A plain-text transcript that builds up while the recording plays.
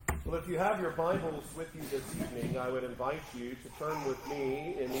Well, if you have your Bibles with you this evening, I would invite you to turn with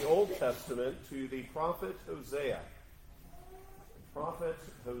me in the Old Testament to the prophet Hosea. The prophet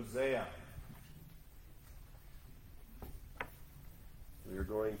Hosea. We are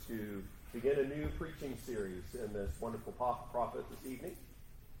going to begin a new preaching series in this wonderful prophet this evening.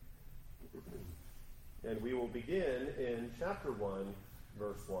 And we will begin in chapter 1,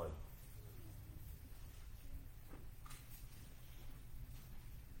 verse 1.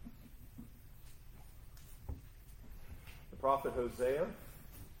 Prophet Hosea.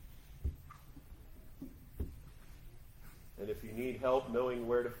 And if you need help knowing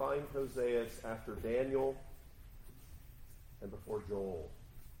where to find Hosea, it's after Daniel and before Joel.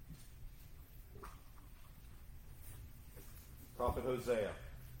 Prophet Hosea.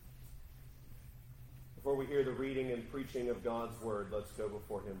 Before we hear the reading and preaching of God's word, let's go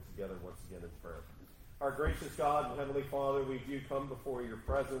before him together once again in prayer. Our gracious God and Heavenly Father, we do come before your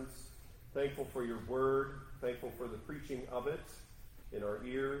presence, thankful for your word, thankful for the preaching of it in our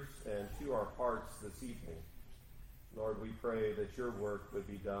ears and to our hearts this evening. Lord, we pray that your work would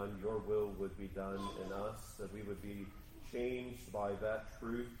be done, your will would be done in us, that we would be changed by that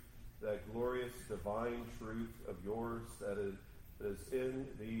truth, that glorious divine truth of yours that is in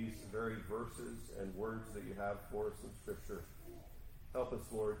these very verses and words that you have for us in Scripture. Help us,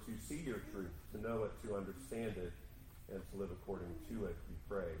 Lord, to see your truth, to know it, to understand it, and to live according to it, we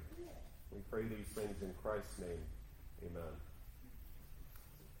pray. We pray these things in Christ's name. Amen.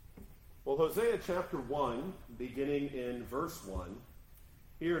 Well, Hosea chapter 1, beginning in verse 1.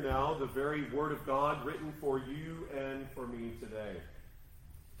 Hear now the very word of God written for you and for me today.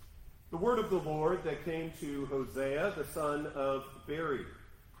 The word of the Lord that came to Hosea, the son of Beri,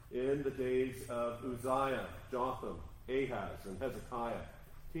 in the days of Uzziah, Jotham, Ahaz, and Hezekiah,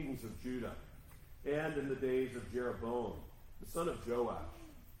 kings of Judah, and in the days of Jeroboam, the son of Joash,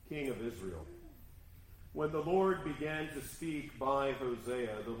 king of Israel. When the Lord began to speak by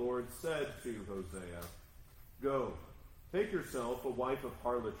Hosea, the Lord said to Hosea, Go, take yourself a wife of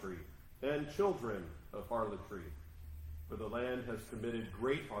harlotry, and children of harlotry, for the land has committed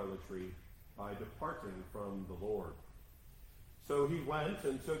great harlotry by departing from the Lord. So he went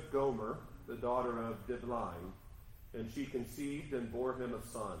and took Gomer, the daughter of Diblaim, and she conceived and bore him a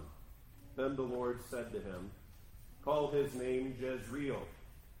son. Then the Lord said to him, Call his name Jezreel,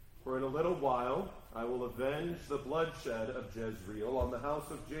 for in a little while I will avenge the bloodshed of Jezreel on the house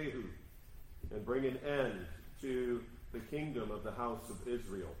of Jehu, and bring an end to the kingdom of the house of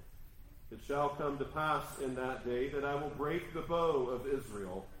Israel. It shall come to pass in that day that I will break the bow of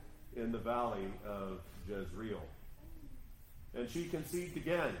Israel in the valley of Jezreel. And she conceived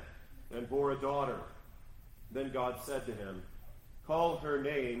again, and bore a daughter. Then God said to him, Call her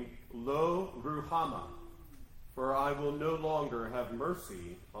name Lo-Ruhamah, for I will no longer have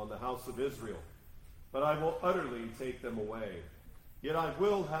mercy on the house of Israel, but I will utterly take them away. Yet I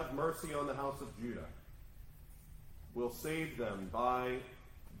will have mercy on the house of Judah, will save them by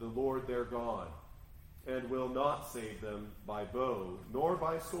the Lord their God, and will not save them by bow, nor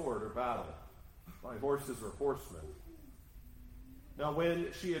by sword or battle, by horses or horsemen. Now when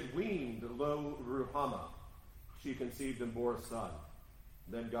she had weaned Lo-Ruhamah, she conceived and bore a son.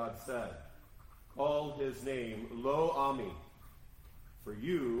 Then God said, Call his name Lo-Ami, for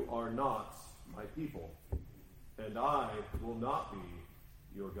you are not my people, and I will not be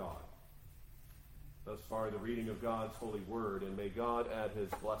your God. Thus far, the reading of God's holy word, and may God add his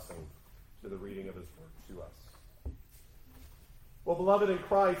blessing to the reading of his word to us. Well, beloved in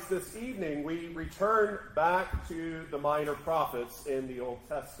Christ, this evening we return back to the minor prophets in the Old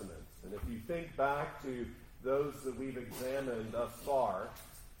Testament. And if you think back to those that we've examined thus far,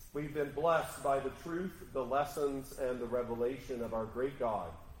 we've been blessed by the truth, the lessons, and the revelation of our great God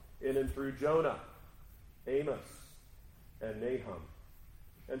in and through Jonah, Amos, and Nahum.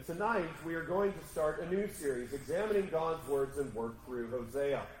 And tonight we are going to start a new series examining God's words and work through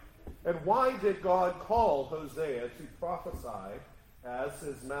Hosea. And why did God call Hosea to prophesy as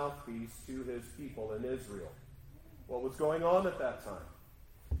his mouthpiece to his people in Israel? What was going on at that time?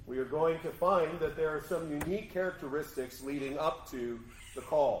 We are going to find that there are some unique characteristics leading up to the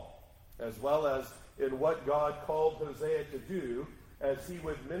call, as well as in what God called Hosea to do as he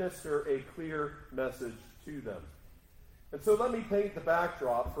would minister a clear message to them. And so let me paint the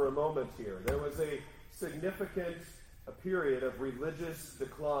backdrop for a moment here. There was a significant period of religious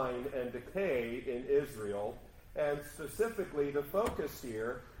decline and decay in Israel, and specifically the focus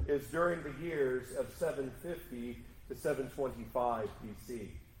here is during the years of 750 to 725 BC,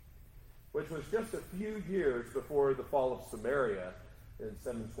 which was just a few years before the fall of Samaria in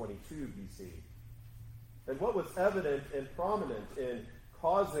 722 BC. And what was evident and prominent in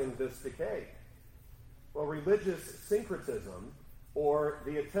causing this decay? Well, religious syncretism, or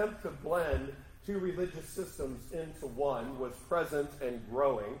the attempt to blend two religious systems into one, was present and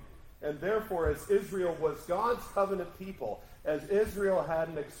growing. And therefore, as Israel was God's covenant people, as Israel had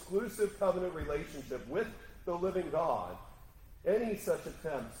an exclusive covenant relationship with the living God, any such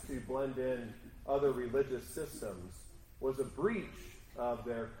attempts to blend in other religious systems was a breach of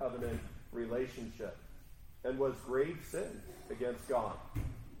their covenant relationship and was grave sin against God.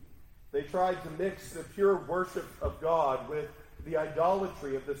 They tried to mix the pure worship of God with the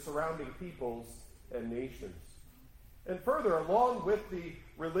idolatry of the surrounding peoples and nations. And further, along with the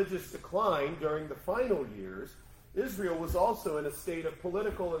religious decline during the final years, Israel was also in a state of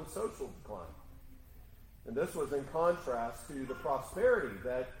political and social decline. And this was in contrast to the prosperity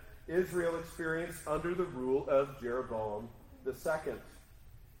that Israel experienced under the rule of Jeroboam II,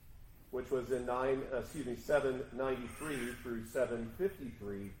 which was in 793 through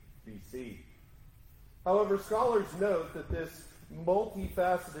 753 BC. However, scholars note that this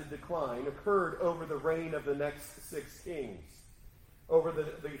multifaceted decline occurred over the reign of the next 6 kings, over the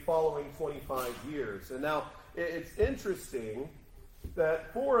following 25 years. And now, it's interesting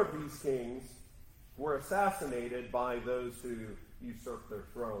that 4 of these kings were assassinated by those who usurped their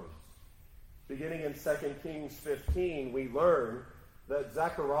thrones. Beginning in 2 Kings 15, we learn that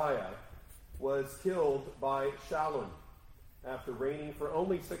Zechariah was killed by Shallum after reigning for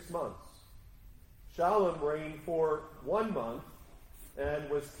only 6 months. Shallum reigned for 1 month and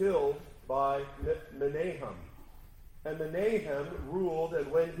was killed by Menahem. And Menahem ruled, and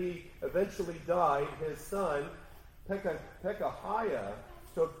when he eventually died, his son Pekahiah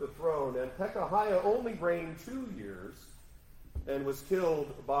took the throne. And Pekahiah only reigned 2 years and was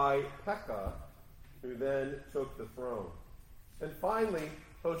killed by Pekah, who then took the throne. And finally,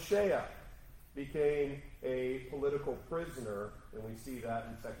 Hoshea became a political prisoner, and we see that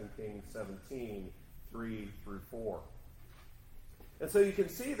in 2 Kings 17, 3 through 4. And so you can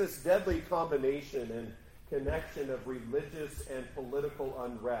see this deadly combination and connection of religious and political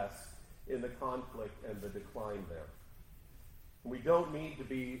unrest in the conflict and the decline there. We don't need to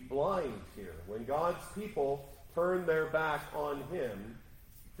be blind here. When God's people turn their back on Him,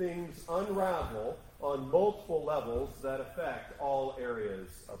 things unravel on multiple levels that affect all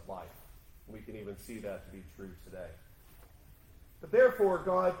areas of life. We can even see that to be true today. But therefore,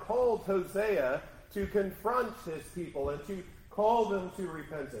 God called Hosea to confront His people and to call them to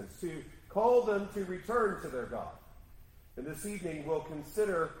repentance, to call them to return to their God. And this evening we'll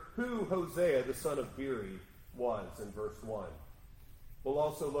consider who Hosea, the son of Beeri, was in verse 1. We'll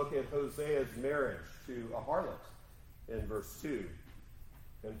also look at Hosea's marriage to a harlot in verse 2.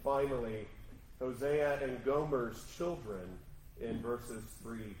 And finally, Hosea and Gomer's children in verses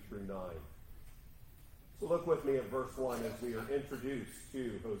 3 through 9. So look with me at verse 1 as we are introduced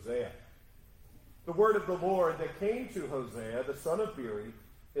to Hosea. The word of the Lord that came to Hosea, the son of Beeri,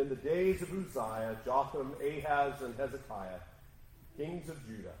 in the days of Uzziah, Jotham, Ahaz, and Hezekiah, kings of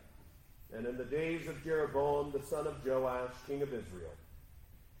Judah, and in the days of Jeroboam, the son of Joash, king of Israel.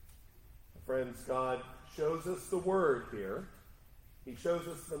 Friends, God shows us the word here. He shows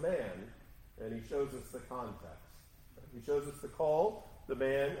us the man, and He shows us the context. He shows us the call, the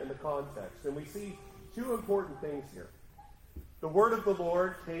man, and the context. And we see 2 important things here. The word of the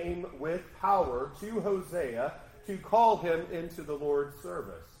Lord came with power to Hosea to call him into the Lord's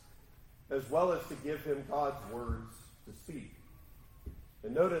service, as well as to give him God's words to speak.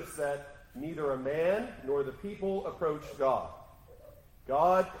 And notice that neither a man nor the people approached God.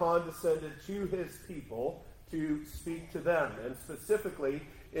 God condescended to His people to speak to them, and specifically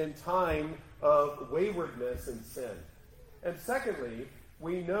in time of waywardness and sin. And secondly,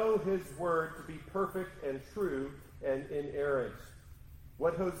 we know His word to be perfect and true and inerrant.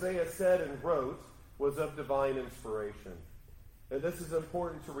 What Hosea said and wrote was of divine inspiration. And this is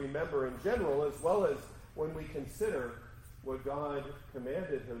important to remember in general, as well as when we consider what God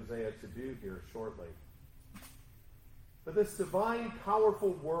commanded Hosea to do here shortly. But this divine,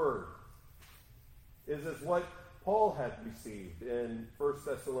 powerful word is as what Paul had received in 1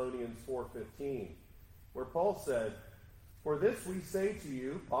 Thessalonians 4:15, where Paul said, "For this we say to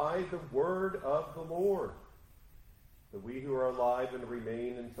you by the word of the Lord, that we who are alive and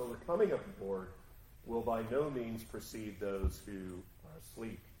remain until the coming of the Lord will by no means precede those who are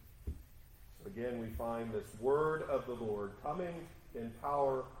asleep." So again, we find this word of the Lord coming in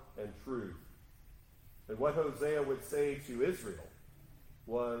power and truth. And what Hosea would say to Israel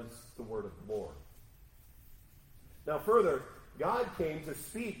was the word of the Lord. Now further, God came to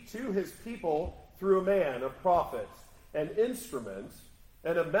speak to His people through a man, a prophet, an instrument,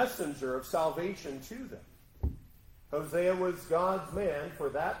 and a messenger of salvation to them. Hosea was God's man for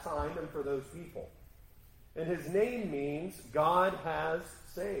that time and for those people. And his name means God has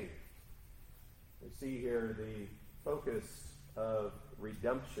saved. We see here the focus of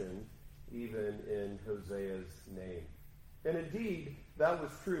redemption even in Hosea's name. And indeed, that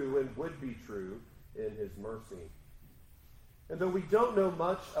was true and would be true in his mercy. And though we don't know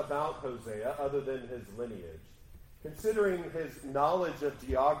much about Hosea other than his lineage, considering his knowledge of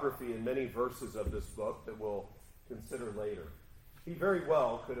geography in many verses of this book that we'll consider later, he very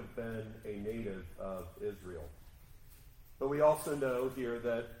well could have been a native of Israel. But we also know here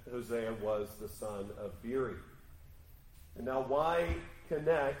that Hosea was the son of Beeri. And now why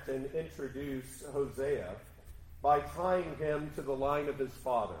connect and introduce Hosea by tying him to the line of his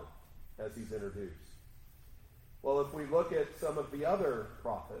father as he's introduced? Well, if we look at some of the other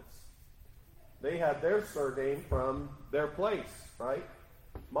prophets, they had their surname from their place, right?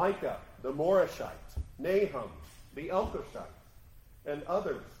 Micah, the Morashite, Nahum, the Elkoshite, and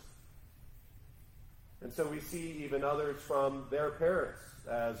others. And so we see even others from their parents,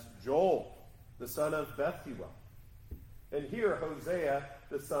 as Joel, the son of Bethuel. And here, Hosea,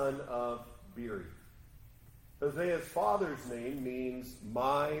 the son of Beeri. Hosea's father's name means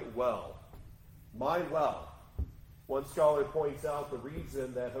my well. My well. One scholar points out the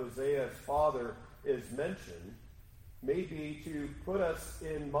reason that Hosea's father is mentioned may be to put us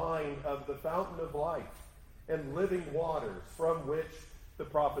in mind of the fountain of life and living waters from which the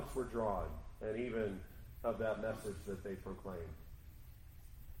prophets were drawn, and even of that message that they proclaimed.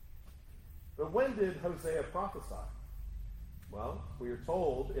 But when did Hosea prophesy? Well, we are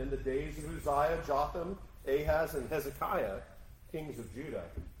told in the days of Uzziah, Jotham, Ahaz, and Hezekiah, kings of Judah,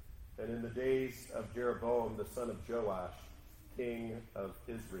 and in the days of Jeroboam, the son of Joash, king of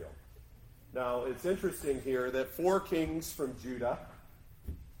Israel. Now, it's interesting here that 4 kings from Judah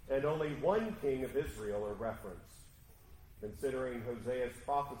and only 1 king of Israel are referenced, considering Hosea's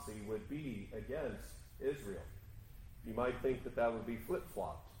prophecy would be against Israel. You might think that that would be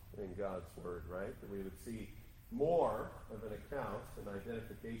flip-flopped in God's word, right? That we would see more of an account and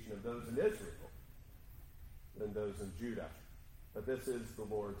identification of those in Israel than those in Judah. But this is the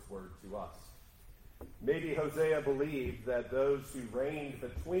Lord's word to us. Maybe Hosea believed that those who reigned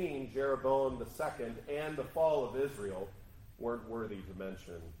between Jeroboam II and the fall of Israel weren't worthy to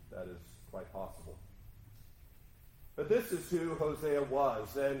mention. That is quite possible. But this is who Hosea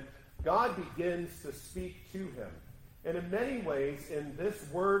was, and God begins to speak to him. And in many ways, in this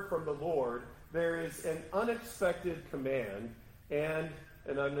word from the Lord, there is an unexpected command and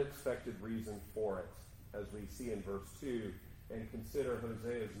an unexpected reason for it, as we see in verse 2, and consider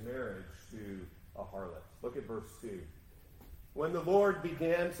Hosea's marriage to a harlot. Look at verse 2. When the Lord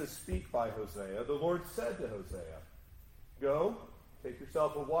began to speak by Hosea, the Lord said to Hosea, "Go, take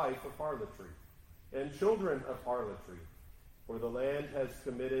yourself a wife of harlotry, and children of harlotry, for the land has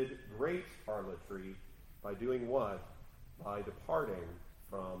committed great harlotry by doing what? By departing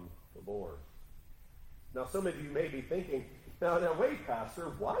from the Lord." Now, some of you may be thinking, now wait, Pastor,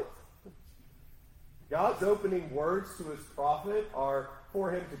 what? God's opening words to his prophet are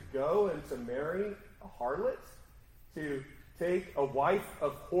for him to go and to marry a harlot? To take a wife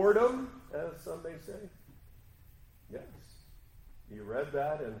of whoredom, as some may say? Yes. You read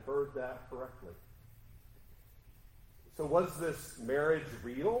that and heard that correctly. So was this marriage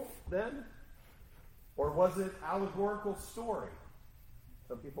real then? Or was it allegorical story?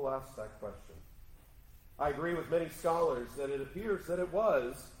 Some people ask that question. I agree with many scholars that it appears that it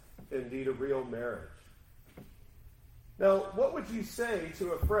was indeed a real marriage. Now, what would you say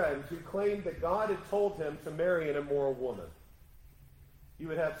to a friend who claimed that God had told him to marry an immoral woman? You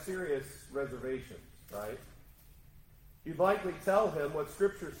would have serious reservations, right? You'd likely tell him what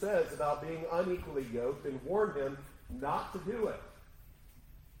Scripture says about being unequally yoked and warn him not to do it.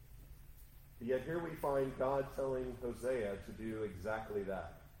 Yet here we find God telling Hosea to do exactly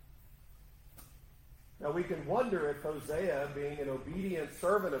that. Now we can wonder if Hosea, being an obedient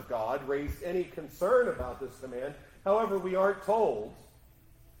servant of God, raised any concern about this command. However, we aren't told.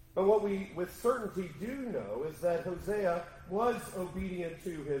 But what we with certainty do know is that Hosea was obedient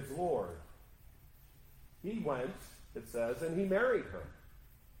to his Lord. He went, it says, and he married her.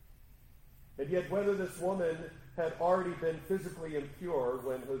 And yet whether this woman had already been physically impure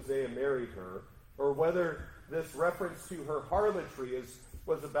when Hosea married her, or whether this reference to her harlotry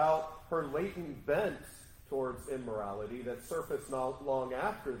was about her latent bent towards immorality that surfaced not long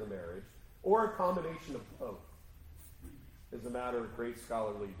after the marriage, or a combination of both, is a matter of great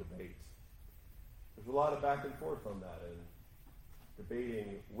scholarly debate. There's a lot of back and forth on that and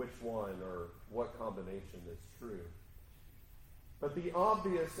debating which one or what combination is true. But the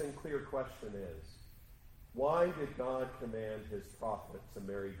obvious and clear question is, Why did God command his prophet to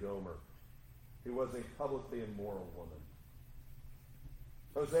marry Gomer, who was a publicly immoral woman?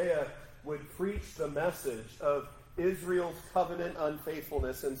 Hosea would preach the message of Israel's covenant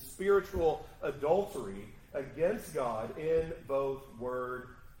unfaithfulness and spiritual adultery against God in both word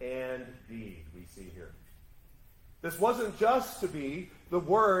and deed, we see here. This wasn't just to be the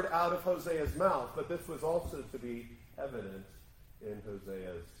word out of Hosea's mouth, but this was also to be evident in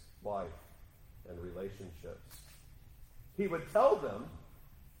Hosea's life and relationships. He would tell them,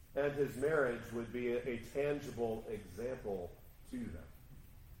 and his marriage would be a tangible example to them.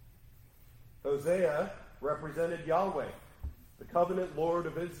 Hosea represented Yahweh, the covenant Lord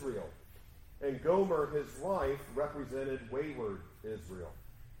of Israel, and Gomer, his wife, represented wayward Israel.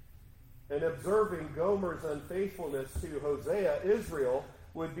 And observing Gomer's unfaithfulness to Hosea, Israel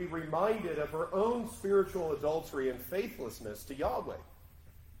would be reminded of her own spiritual adultery and faithlessness to Yahweh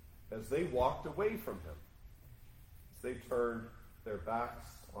as they walked away from him, as they turned their backs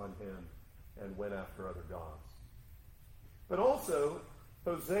on him and went after other gods. But also,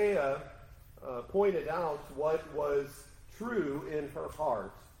 Hosea pointed out what was true in her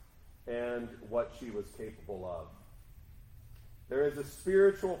heart and what she was capable of. There is a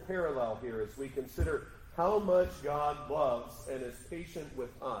spiritual parallel here as we consider how much God loves and is patient with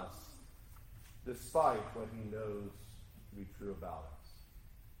us despite what he knows to be true about us.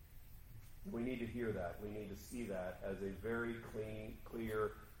 We need to hear that. We need to see that as a very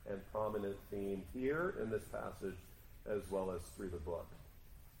clear, and prominent theme here in this passage as well as through the book.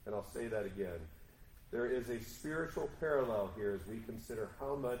 And I'll say that again. There is a spiritual parallel here as we consider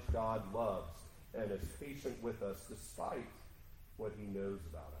how much God loves and is patient with us despite what he knows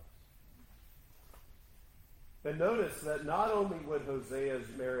about us. And notice that not only would Hosea's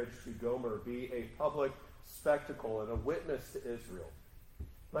marriage to Gomer be a public spectacle and a witness to Israel,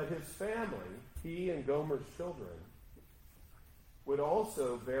 but his family, he and Gomer's children, would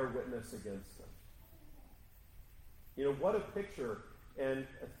also bear witness against him. You know, what a picture and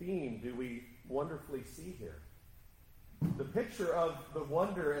a theme do we wonderfully see here. The picture of the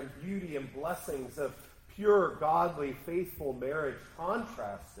wonder and beauty and blessings of pure, godly, faithful marriage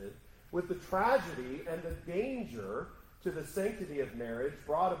contrasted with the tragedy and the danger to the sanctity of marriage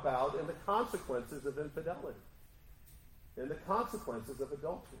brought about in the consequences of infidelity, in the consequences of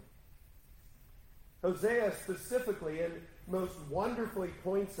adultery. Hosea specifically and most wonderfully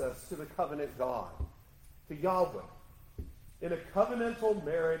points us to the covenant God, to Yahweh, in a covenantal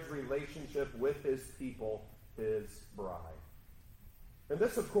marriage relationship with his people, his bride. And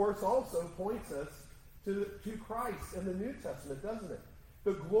this, of course, also points us to Christ in the New Testament, doesn't it?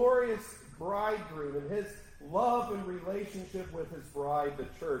 The glorious bridegroom and his love and relationship with his bride, the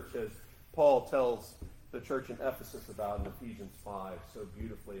church, as Paul tells the church in Ephesus about in Ephesians 5 so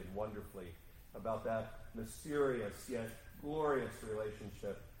beautifully and wonderfully, about that mysterious yet glorious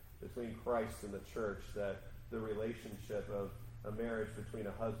relationship between Christ and the church, that the relationship of a marriage between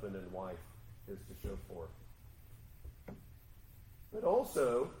a husband and wife is to show forth. But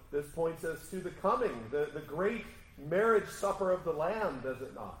also, this points us to the coming, the great marriage supper of the Lamb, does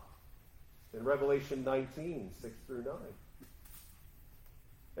it not? In Revelation 19, 6 through 9.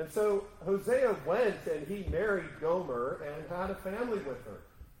 And so Hosea went and he married Gomer and had a family with her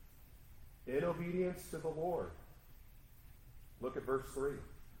in obedience to the Lord. Look at verse 3.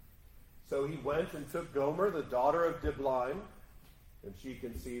 So he went and took Gomer, the daughter of Diblaim, and she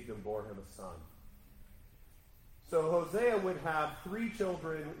conceived and bore him a son. So Hosea would have 3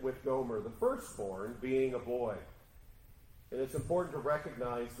 children with Gomer, the firstborn being a boy. And it's important to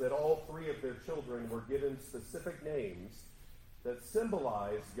recognize that all 3 of their children were given specific names that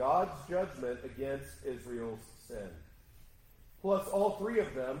symbolize God's judgment against Israel's sin. Plus, all 3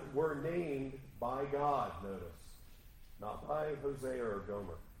 of them were named by God, notice, not by Hosea or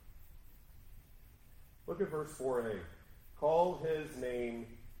Gomer. Look at verse 4a. Call his name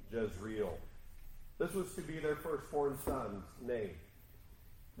Jezreel. This was to be their firstborn son's name.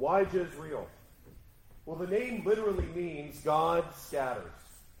 Why Jezreel? Well, the name literally means God scatters.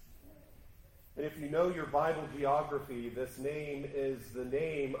 And if you know your Bible geography, this name is the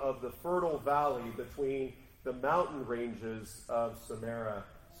name of the fertile valley between the mountain ranges of Samaria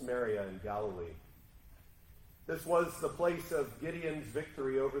and Galilee. This was the place of Gideon's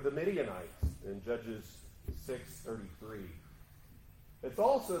victory over the Midianites in Judges 6:33. It's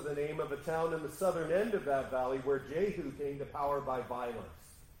also the name of a town in the southern end of that valley where Jehu came to power by violence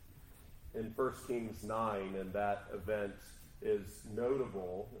in 1 Kings 9, and that event is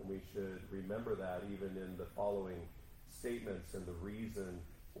notable, and we should remember that even in the following statements and the reason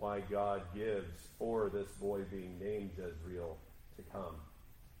why God gives for this boy being named Jezreel to come.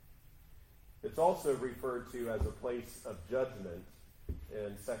 It's also referred to as a place of judgment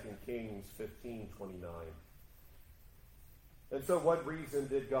in 2 Kings 15:29. And so what reason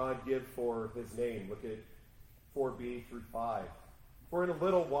did God give for his name? Look at 4b through 5. For in a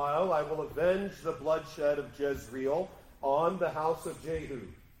little while I will avenge the bloodshed of Jezreel on the house of Jehu,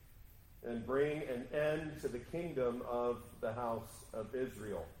 and bring an end to the kingdom of the house of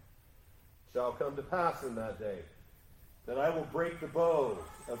Israel. It shall come to pass in that day that I will break the bow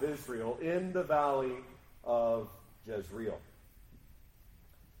of Israel in the valley of Jezreel.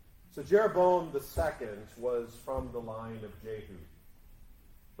 So Jeroboam II was from the line of Jehu,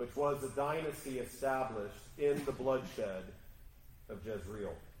 which was a dynasty established in the bloodshed of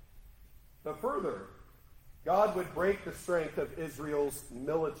Jezreel. But further, God would break the strength of Israel's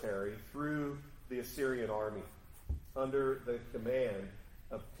military through the Assyrian army under the command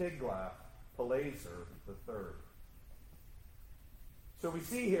of Tiglath-Pileser III. So we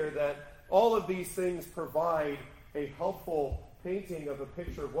see here that all of these things provide a helpful painting of a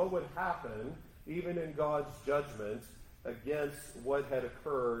picture of what would happen even in God's judgment against what had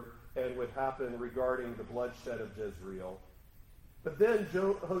occurred and would happen regarding the bloodshed of Jezreel. But then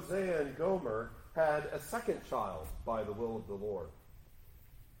Hosea and Gomer had a second child by the will of the Lord.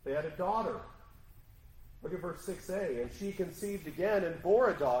 They had a daughter. Look at verse 6a. And she conceived again and bore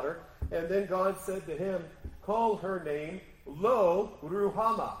a daughter. And then God said to him, call her name Lo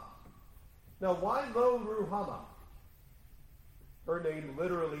Ruhamah. Now, why Lo Ruhamah? Her name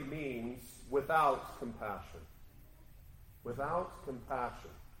literally means without compassion. Without compassion.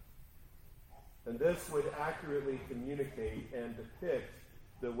 And this would accurately communicate and depict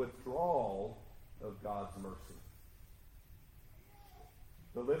the withdrawal of God's mercy.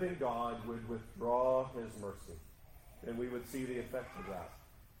 The living God would withdraw his mercy. And we would see the effect of that.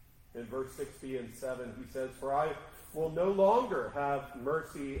 In verse 60 and 7, he says, for I will no longer have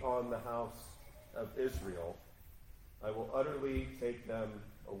mercy on the house of Israel. I will utterly take them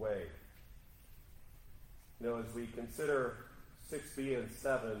away. You know, as we consider 6b and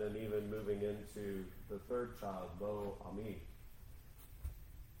 7 and even moving into the third child, Lo Ami,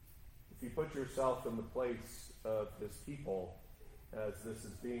 if you put yourself in the place of his people as this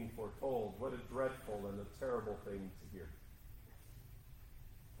is being foretold, what a dreadful and a terrible thing to hear.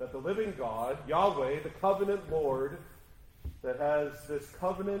 That the living God, Yahweh, the covenant Lord, that has this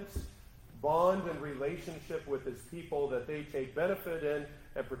covenant bond and relationship with his people that they take benefit in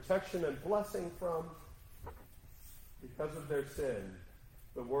and protection and blessing from, because of their sin,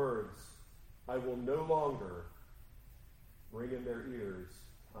 the words, I will no longer ring in their ears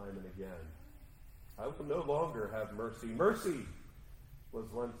time and again. I will no longer have mercy. Mercy was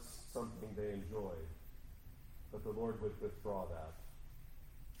once something they enjoyed, but the Lord would withdraw that.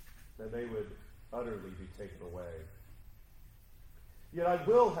 Then they would utterly be taken away. Yet I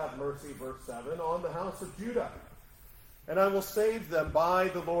will have mercy, verse 7, on the house of Judah, and I will save them by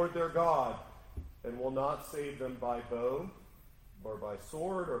the Lord their God, and will not save them by bow, or by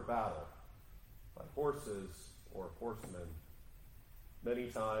sword or battle, by horses or horsemen. Many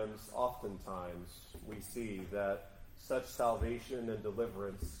times, oftentimes, we see that such salvation and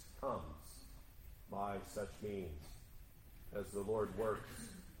deliverance comes by such means, as the Lord works,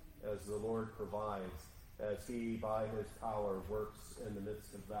 as the Lord provides, as he, by his power, works in the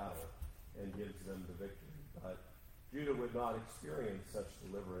midst of battle and gives them the victory. But Judah would not experience such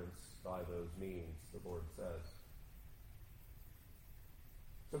deliverance by those means, the Lord says.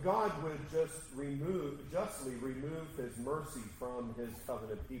 So God would justly remove his mercy from his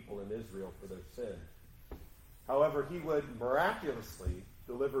covenant people in Israel for their sin. However, he would miraculously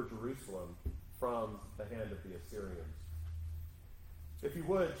deliver Jerusalem from the hand of the Assyrians. If you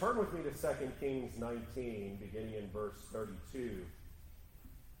would, turn with me to 2 Kings 19, beginning in verse 32.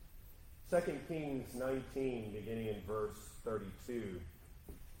 2 Kings 19, beginning in verse 32.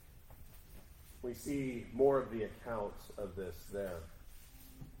 We see more of the account of this there.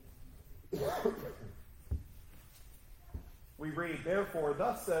 We read, therefore,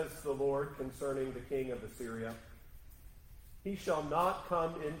 thus says the Lord concerning the king of Assyria, he shall not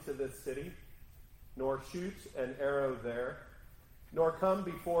come into this city, nor shoot an arrow there, nor come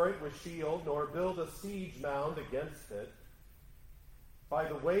before it with shield, nor build a siege mound against it. By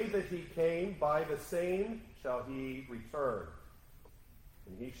the way that he came, by the same shall he return.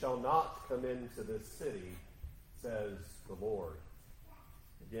 And he shall not come into this city, says the Lord.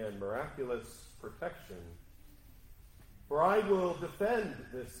 Again, miraculous protection. For I will defend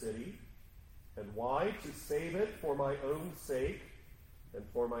this city. And why? To save it for my own sake and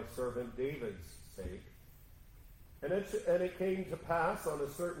for my servant David's sake. And it came to pass on a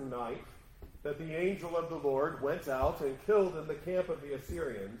certain night that the angel of the Lord went out and killed in the camp of the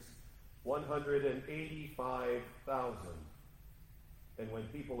Assyrians 185,000. And when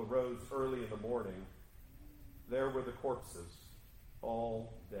people arose early in the morning, there were the corpses,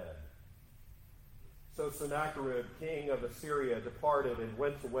 all dead. So Sennacherib, king of Assyria, departed and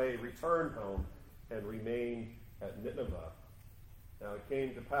went away, returned home, and remained at Nineveh. Now it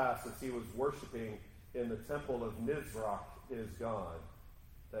came to pass, as he was worshiping in the temple of Nisroch, his god,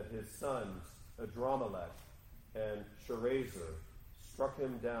 that his sons, Adramelech and Sharezer, struck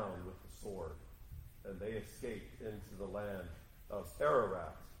him down with the sword, and they escaped into the land of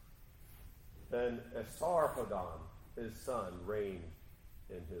Ararat. Then Esarhaddon, his son, reigned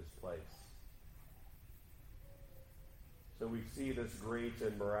in his place. So we see this great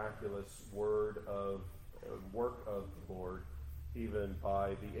and miraculous work of the Lord, even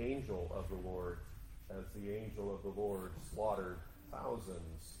by the angel of the Lord, as the angel of the Lord slaughtered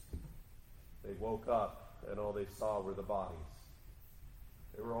thousands. They woke up, and all they saw were the bodies.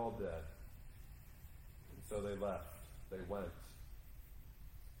 They were all dead. And so they left. They went.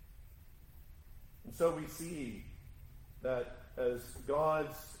 And so we see that as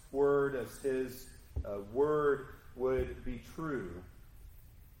God's word, as his word would be true,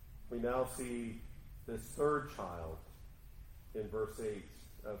 we now see this third child in verse 8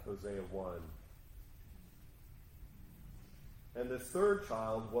 of Hosea 1. And this third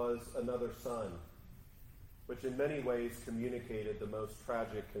child was another son, which in many ways communicated the most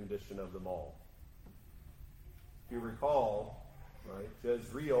tragic condition of them all. If you recall, right,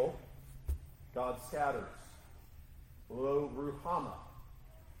 Jezreel, God scatters. Lo Ruhamah,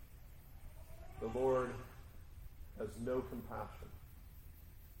 the Lord has no compassion.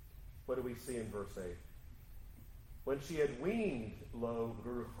 What do we see in verse 8? When she had weaned Lo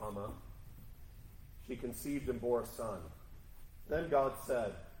Ruhamah, she conceived and bore a son. Then God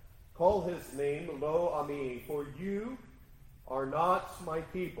said, call his name Lo Ami, for you are not my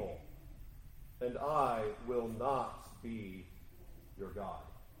people, and I will not be your God.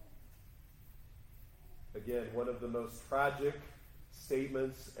 Again, one of the most tragic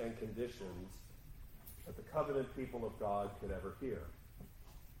statements and conditions that the covenant people of God could ever hear.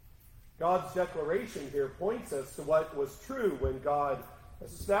 God's declaration here points us to what was true when God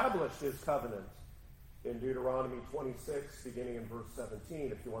established his covenant in Deuteronomy 26, beginning in verse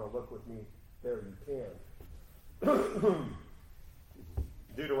 17. If you want to look with me there, you can.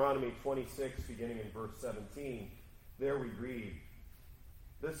 Deuteronomy 26, beginning in verse 17. There we read,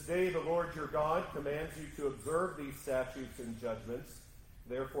 this day the Lord your God commands you to observe these statutes and judgments.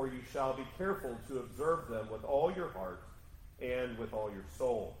 Therefore you shall be careful to observe them with all your heart and with all your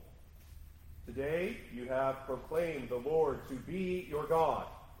soul. Today you have proclaimed the Lord to be your God,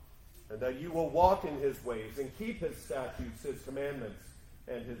 and that you will walk in his ways and keep his statutes, his commandments,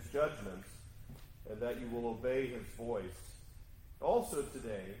 and his judgments, and that you will obey his voice. Also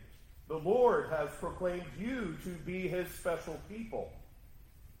today, the Lord has proclaimed you to be his special people,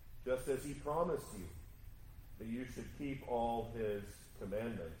 just as he promised you that you should keep all his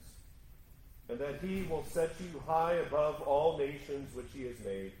commandments, and that he will set you high above all nations which he has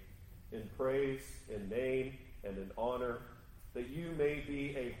made, in praise, in name, and in honor, that you may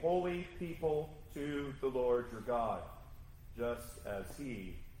be a holy people to the Lord your God, just as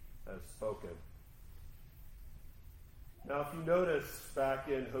he has spoken. Now, if you notice back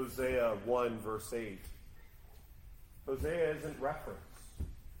in Hosea 1, verse 8, Hosea isn't referenced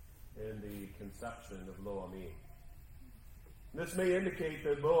in the conception of Lo Ami. This may indicate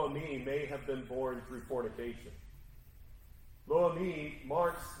that Lo Ami may have been born through fornication. Lo Ami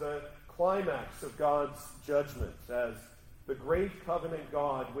marks the climax of God's judgments, as the great covenant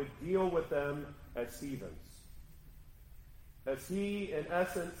God would deal with them as heathens. As he, in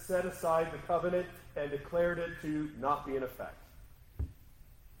essence, set aside the covenant and declared it to not be in effect.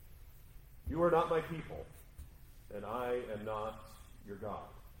 You are not my people, and I am not your God.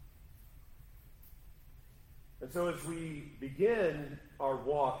 And so as we begin our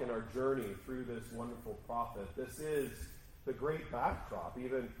walk and our journey through this wonderful prophet, this is the great backdrop,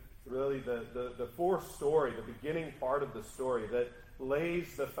 even really the fourth story, the beginning part of the story that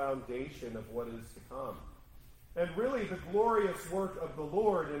lays the foundation of what is to come. And really the glorious work of the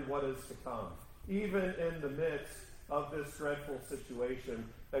Lord in what is to come. Even in the midst of this dreadful situation,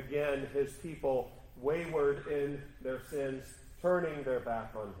 again, his people wayward in their sins, turning their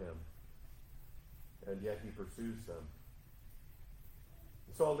back on him. And yet he pursues them.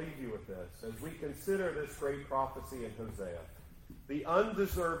 So I'll leave you with this. As we consider this great prophecy in Hosea, the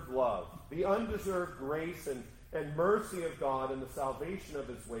undeserved love, the undeserved grace and mercy of God and the salvation of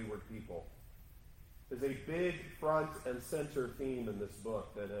his wayward people is a big front and center theme in this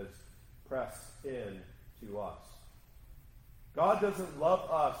book that has pressed in to us. God doesn't love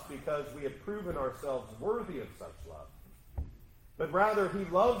us because we have proven ourselves worthy of such love, but rather he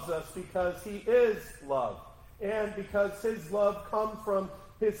loves us because he is love, and because his love comes from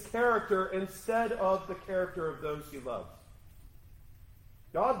his character instead of the character of those he loves.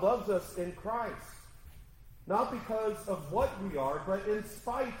 God loves us in Christ, not because of what we are, but in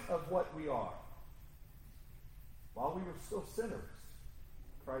spite of what we are. While we were still sinners,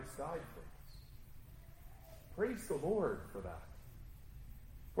 Christ died for us. Praise the Lord for that.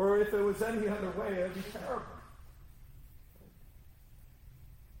 For if it was any other way, it would be terrible.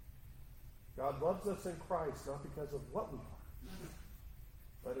 God loves us in Christ not because of what we are,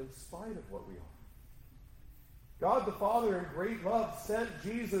 but in spite of what we are. God the Father in great love sent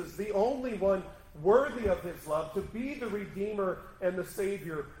Jesus, the only one worthy of his love, to be the Redeemer and the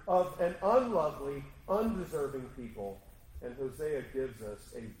Savior of an unlovely, undeserving people. And Hosea gives us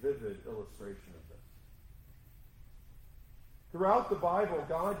a vivid illustration of this. Throughout the Bible,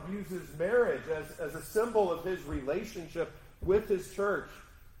 God uses marriage as a symbol of his relationship with his church,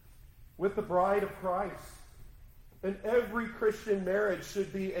 with the bride of Christ. And every Christian marriage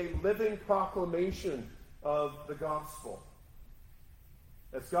should be a living proclamation of the gospel.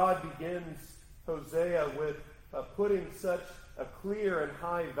 As God begins Hosea with putting such a clear and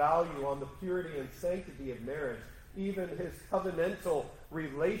high value on the purity and sanctity of marriage, even his covenantal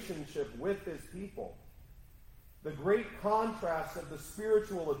relationship with his people, the great contrast of the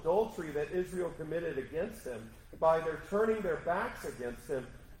spiritual adultery that Israel committed against him by their turning their backs against him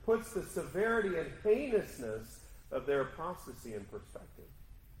puts the severity and heinousness of their apostasy in perspective.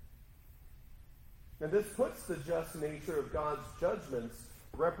 And this puts the just nature of God's judgments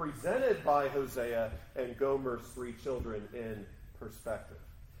represented by Hosea and Gomer's 3 children in perspective.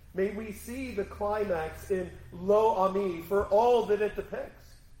 May we see the climax in Lo Ami for all that it depicts.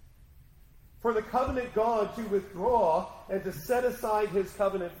 For the covenant God to withdraw and to set aside his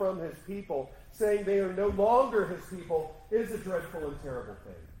covenant from his people, saying they are no longer his people, is a dreadful and terrible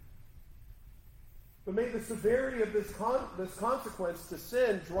thing. But may the severity of this consequence to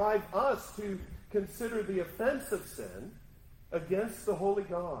sin drive us to consider the offense of sin against the holy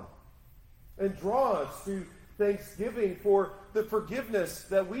God, and draw us to thanksgiving for the forgiveness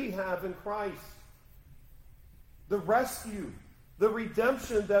that we have in Christ, the rescue, the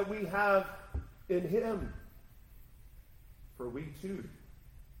redemption that we have in him. For we too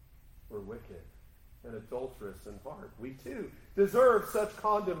were wicked and adulterous in heart. We too deserve such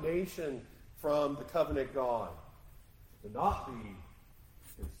condemnation from the covenant God, to not be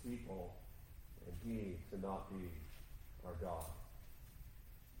his people, and he to not be our God.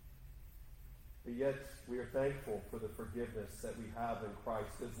 But yet we are thankful for the forgiveness that we have in Christ,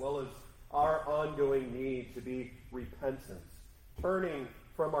 as well as our ongoing need to be repentant, turning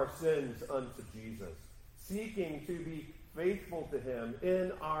from our sins unto Jesus, seeking to be faithful to him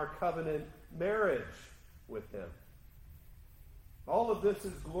in our covenant marriage with him. All of this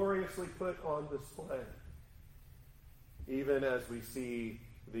is gloriously put on display, even as we see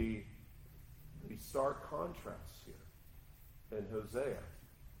the stark contrast here in Hosea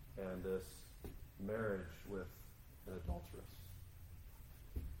and this marriage with an adulteress.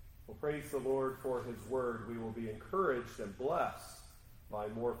 Well, praise the Lord for his word. We will be encouraged and blessed by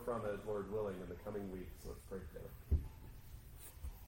more from it, Lord willing, in the coming weeks. Let's pray together.